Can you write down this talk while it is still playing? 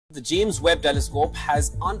The James Webb Telescope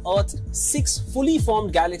has unearthed 6 fully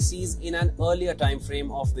formed galaxies in an earlier time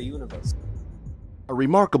frame of the universe. A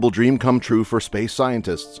remarkable dream come true for space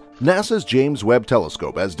scientists. NASA's James Webb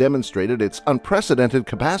Telescope has demonstrated its unprecedented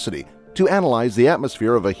capacity to analyze the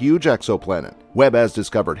atmosphere of a huge exoplanet. Webb has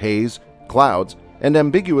discovered haze, clouds, and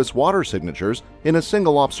ambiguous water signatures in a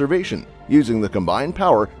single observation using the combined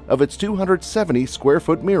power of its 270 square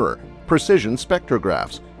foot mirror, precision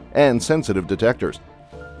spectrographs, and sensitive detectors.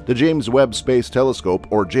 The James Webb Space Telescope,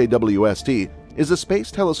 or JWST, is a space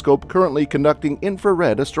telescope currently conducting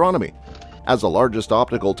infrared astronomy. As the largest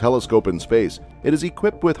optical telescope in space, it is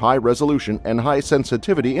equipped with high-resolution and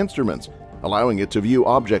high-sensitivity instruments, allowing it to view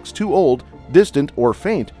objects too old, distant, or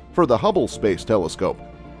faint for the Hubble Space Telescope.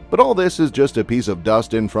 But all this is just a piece of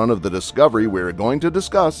dust in front of the discovery we're going to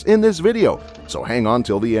discuss in this video, so hang on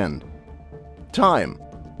till the end. Time,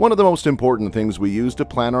 one of the most important things we use to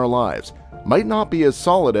plan our lives, might not be as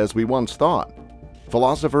solid as we once thought.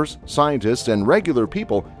 Philosophers, scientists, and regular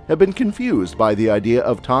people have been confused by the idea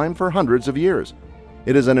of time for hundreds of years.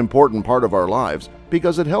 It is an important part of our lives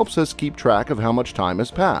because it helps us keep track of how much time has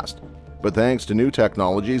passed. But thanks to new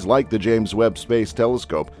technologies like the James Webb Space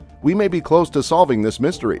Telescope, we may be close to solving this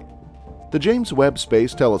mystery. The James Webb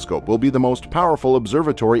Space Telescope will be the most powerful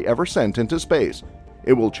observatory ever sent into space.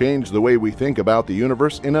 It will change the way we think about the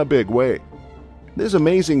universe in a big way. This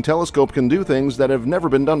amazing telescope can do things that have never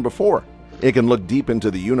been done before. It can look deep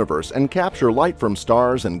into the universe and capture light from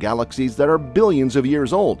stars and galaxies that are billions of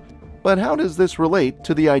years old. But how does this relate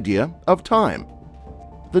to the idea of time?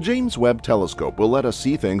 The James Webb Telescope will let us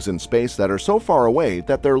see things in space that are so far away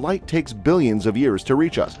that their light takes billions of years to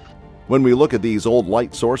reach us. When we look at these old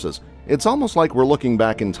light sources, it's almost like we're looking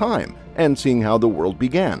back in time and seeing how the world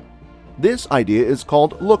began. This idea is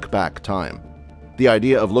called look-back time. The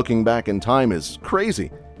idea of looking back in time is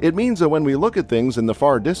crazy. It means that when we look at things in the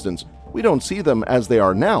far distance, we don't see them as they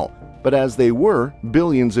are now, but as they were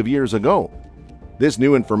billions of years ago. This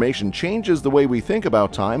new information changes the way we think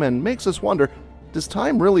about time and makes us wonder, does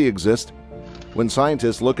time really exist? When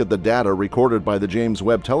scientists look at the data recorded by the James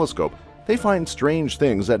Webb Telescope, they find strange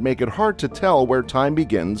things that make it hard to tell where time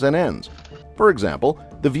begins and ends. For example,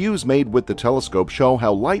 the views made with the telescope show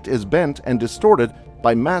how light is bent and distorted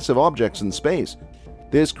by massive objects in space.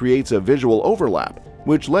 This creates a visual overlap,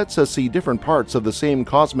 which lets us see different parts of the same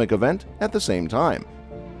cosmic event at the same time.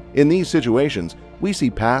 In these situations, we see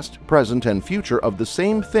past, present, and future of the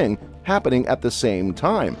same thing happening at the same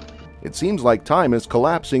time. It seems like time is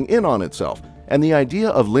collapsing in on itself, and the idea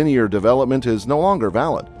of linear development is no longer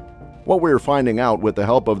valid. What we're finding out with the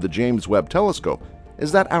help of the James Webb Telescope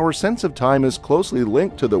is that our sense of time is closely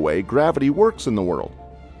linked to the way gravity works in the world.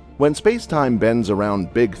 When space-time bends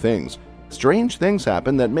around big things, strange things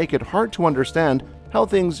happen that make it hard to understand how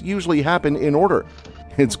things usually happen in order.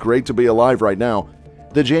 It's great to be alive right now.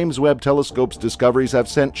 The James Webb Telescope's discoveries have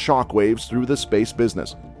sent shockwaves through the space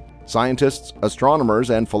business. Scientists, astronomers,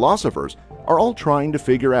 and philosophers are all trying to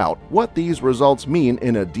figure out what these results mean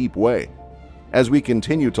in a deep way. As we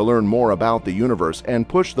continue to learn more about the universe and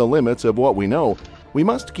push the limits of what we know, we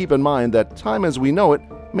must keep in mind that time as we know it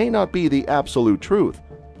may not be the absolute truth.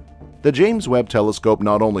 The James Webb Telescope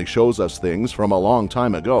not only shows us things from a long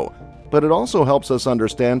time ago, but it also helps us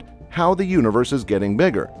understand how the universe is getting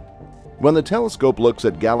bigger. When the telescope looks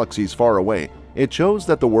at galaxies far away, it shows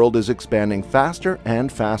that the world is expanding faster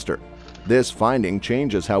and faster. This finding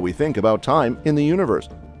changes how we think about time in the universe.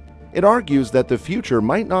 It argues that the future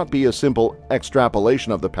might not be a simple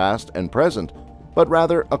extrapolation of the past and present, but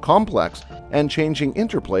rather a complex and changing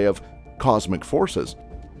interplay of cosmic forces.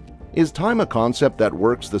 Is time a concept that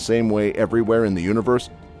works the same way everywhere in the universe,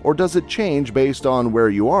 or does it change based on where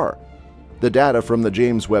you are? The data from the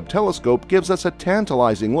James Webb Telescope gives us a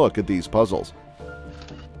tantalizing look at these puzzles.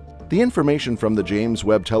 The information from the James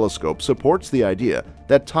Webb Telescope supports the idea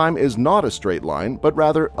that time is not a straight line, but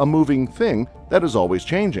rather a moving thing that is always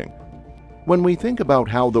changing. When we think about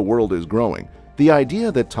how the world is growing, the idea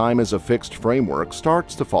that time is a fixed framework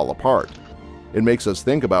starts to fall apart. It makes us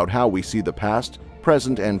think about how we see the past,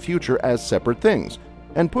 present, and future as separate things,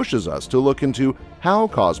 and pushes us to look into how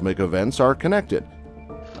cosmic events are connected.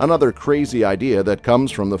 Another crazy idea that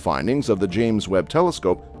comes from the findings of the James Webb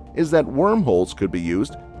Telescope is that wormholes could be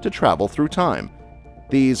used to travel through time.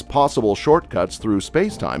 These possible shortcuts through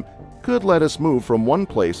space-time could let us move from one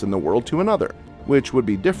place in the world to another, which would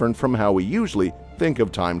be different from how we usually think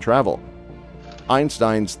of time travel.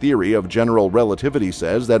 Einstein's theory of general relativity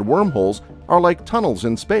says that wormholes are like tunnels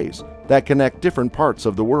in space that connect different parts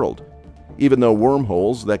of the world. Even though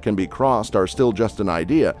wormholes that can be crossed are still just an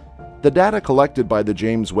idea, the data collected by the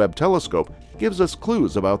James Webb Telescope gives us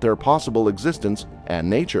clues about their possible existence and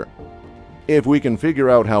nature. If we can figure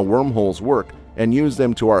out how wormholes work and use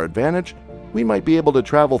them to our advantage, we might be able to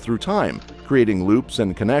travel through time, creating loops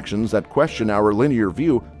and connections that question our linear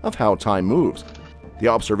view of how time moves. The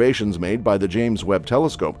observations made by the James Webb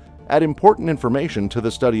Telescope add important information to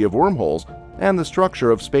the study of wormholes and the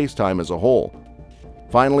structure of space-time as a whole.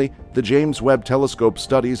 Finally, the James Webb Telescope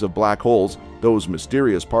studies of black holes, those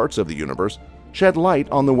mysterious parts of the universe, shed light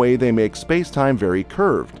on the way they make space-time very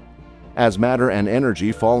curved. As matter and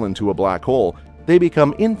energy fall into a black hole, they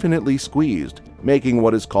become infinitely squeezed, making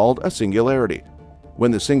what is called a singularity.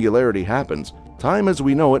 When the singularity happens, time as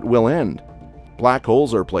we know it will end. Black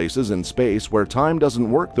holes are places in space where time doesn't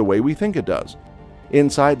work the way we think it does.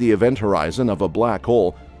 Inside the event horizon of a black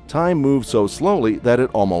hole, time moves so slowly that it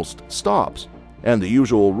almost stops, and the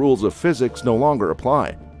usual rules of physics no longer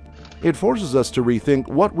apply. It forces us to rethink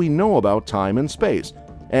what we know about time and space,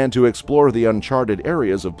 and to explore the uncharted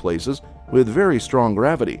areas of places with very strong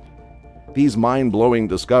gravity. These mind-blowing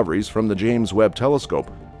discoveries from the James Webb Telescope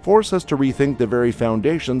force us to rethink the very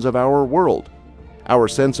foundations of our world. Our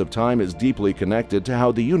sense of time is deeply connected to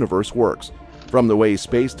how the universe works, from the way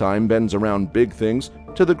space-time bends around big things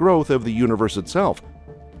to the growth of the universe itself.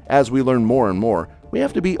 As we learn more and more, we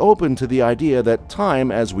have to be open to the idea that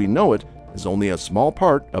time as we know it is only a small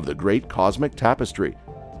part of the great cosmic tapestry.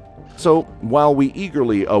 So, while we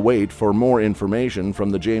eagerly await for more information from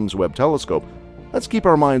the James Webb Telescope, let's keep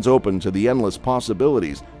our minds open to the endless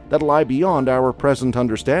possibilities that lie beyond our present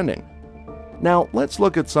understanding. Now, let's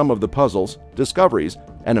look at some of the puzzles, discoveries,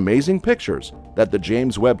 and amazing pictures that the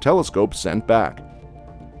James Webb Telescope sent back.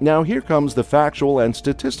 Now, here comes the factual and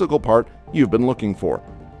statistical part you've been looking for.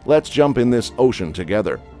 Let's jump in this ocean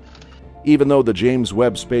together. Even though the James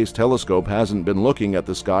Webb Space Telescope hasn't been looking at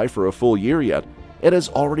the sky for a full year yet, it has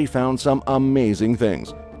already found some amazing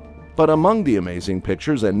things. But among the amazing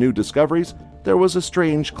pictures and new discoveries, there was a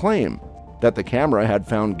strange claim that the camera had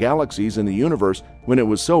found galaxies in the universe when it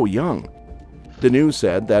was so young. The news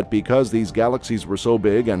said that because these galaxies were so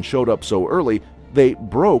big and showed up so early, they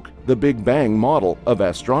broke the Big Bang model of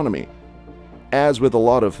astronomy. As with a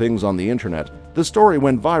lot of things on the internet, the story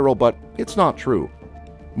went viral, but it's not true.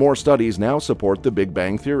 More studies now support the Big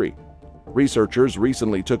Bang theory. Researchers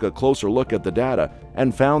recently took a closer look at the data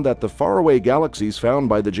and found that the faraway galaxies found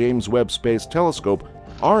by the James Webb Space Telescope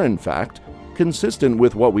are, in fact, consistent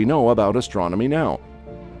with what we know about astronomy now.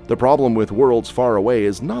 The problem with worlds far away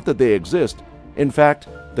is not that they exist. In fact,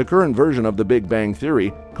 the current version of the Big Bang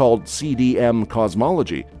theory, called CDM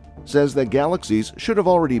cosmology, says that galaxies should have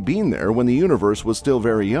already been there when the universe was still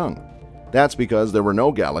very young. That's because there were no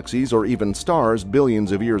galaxies or even stars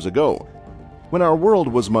billions of years ago. When our world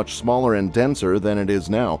was much smaller and denser than it is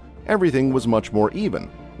now, everything was much more even,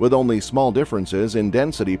 with only small differences in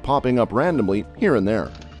density popping up randomly here and there.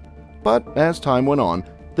 But as time went on,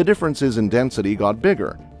 the differences in density got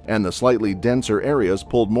bigger, and the slightly denser areas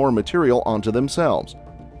pulled more material onto themselves.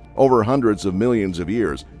 Over hundreds of millions of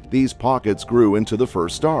years, these pockets grew into the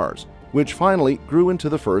first stars, which finally grew into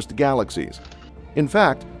the first galaxies. In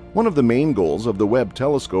fact, one of the main goals of the Webb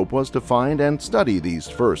telescope was to find and study these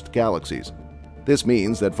first galaxies. This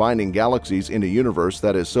means that finding galaxies in a universe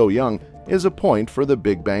that is so young is a point for the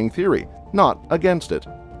Big Bang theory, not against it.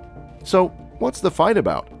 So, what's the fight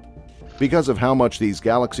about? Because of how much these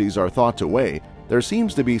galaxies are thought to weigh, there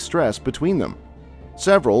seems to be stress between them.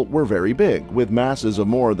 Several were very big, with masses of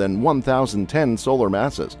more than 1,010 solar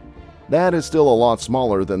masses. That is still a lot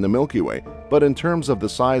smaller than the Milky Way, but in terms of the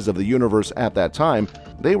size of the universe at that time,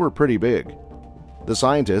 they were pretty big. The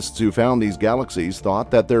scientists who found these galaxies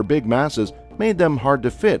thought that their big masses made them hard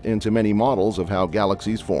to fit into many models of how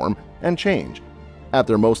galaxies form and change. At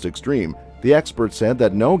their most extreme, the experts said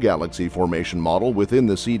that no galaxy formation model within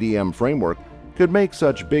the CDM framework could make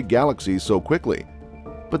such big galaxies so quickly.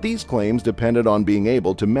 But these claims depended on being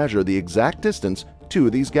able to measure the exact distance to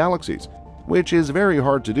these galaxies, which is very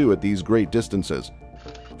hard to do at these great distances.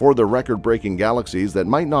 For the record-breaking galaxies that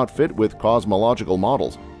might not fit with cosmological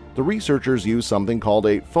models, the researchers use something called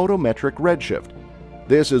a photometric redshift.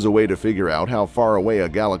 This is a way to figure out how far away a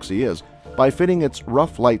galaxy is by fitting its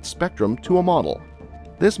rough light spectrum to a model.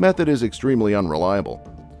 This method is extremely unreliable.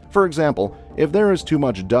 For example, if there is too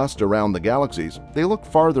much dust around the galaxies, they look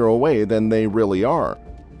farther away than they really are.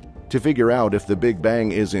 To figure out if the Big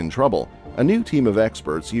Bang is in trouble, a new team of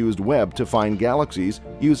experts used Webb to find galaxies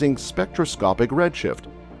using spectroscopic redshift,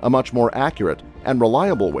 a much more accurate and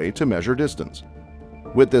reliable way to measure distance.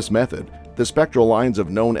 With this method, the spectral lines of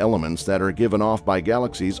known elements that are given off by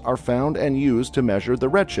galaxies are found and used to measure the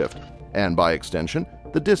redshift, and by extension,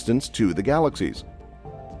 the distance to the galaxies.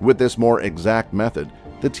 With this more exact method,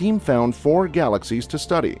 the team found 4 galaxies to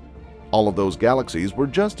study. All of those galaxies were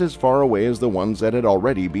just as far away as the ones that had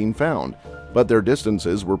already been found, but their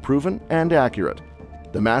distances were proven and accurate.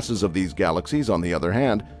 The masses of these galaxies, on the other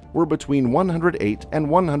hand, were between 108 and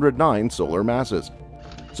 109 solar masses.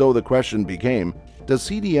 So the question became, does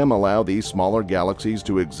CDM allow these smaller galaxies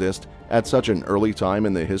to exist at such an early time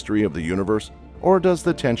in the history of the universe, or does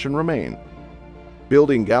the tension remain?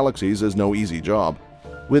 Building galaxies is no easy job.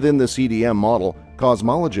 Within the CDM model,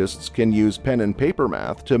 cosmologists can use pen and paper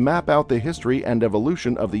math to map out the history and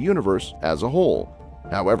evolution of the universe as a whole.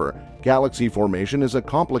 However, galaxy formation is a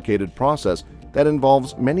complicated process that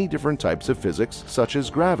involves many different types of physics such as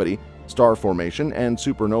gravity, star formation and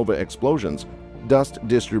supernova explosions, dust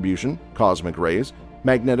distribution, cosmic rays,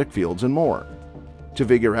 magnetic fields, and more. To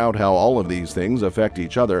figure out how all of these things affect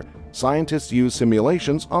each other, scientists use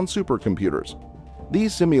simulations on supercomputers.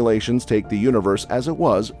 These simulations take the universe as it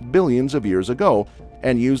was billions of years ago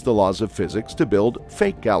and use the laws of physics to build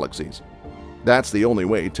fake galaxies. That's the only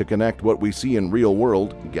way to connect what we see in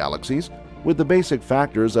real-world galaxies with the basic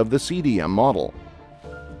factors of the CDM model.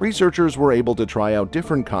 Researchers were able to try out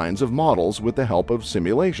different kinds of models with the help of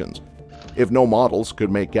simulations. If no models could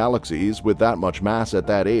make galaxies with that much mass at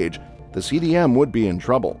that age, the CDM would be in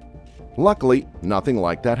trouble. Luckily, nothing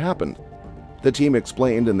like that happened. The team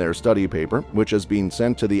explained in their study paper, which has been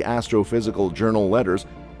sent to the Astrophysical Journal Letters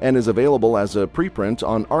and is available as a preprint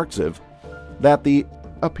on Arxiv, that the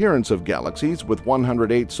appearance of galaxies with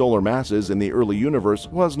 108 solar masses in the early universe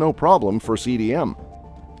was no problem for CDM.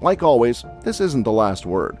 Like always, this isn't the last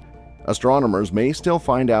word. Astronomers may still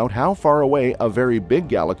find out how far away a very big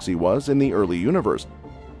galaxy was in the early universe.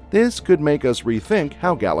 This could make us rethink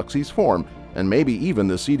how galaxies form, and maybe even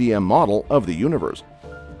the CDM model of the universe.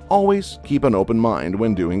 Always keep an open mind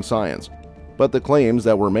when doing science. But the claims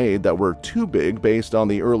that were made that were too big based on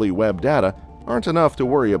the early Webb data aren't enough to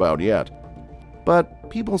worry about yet. But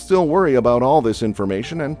people still worry about all this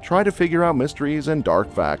information and try to figure out mysteries and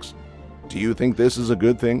dark facts. Do you think this is a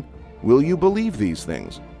good thing? Will you believe these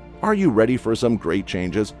things? Are you ready for some great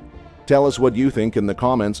changes? Tell us what you think in the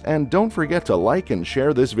comments, and don't forget to like and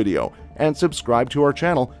share this video and subscribe to our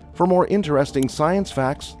channel for more interesting science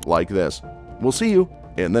facts like this. We'll see you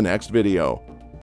in the next video.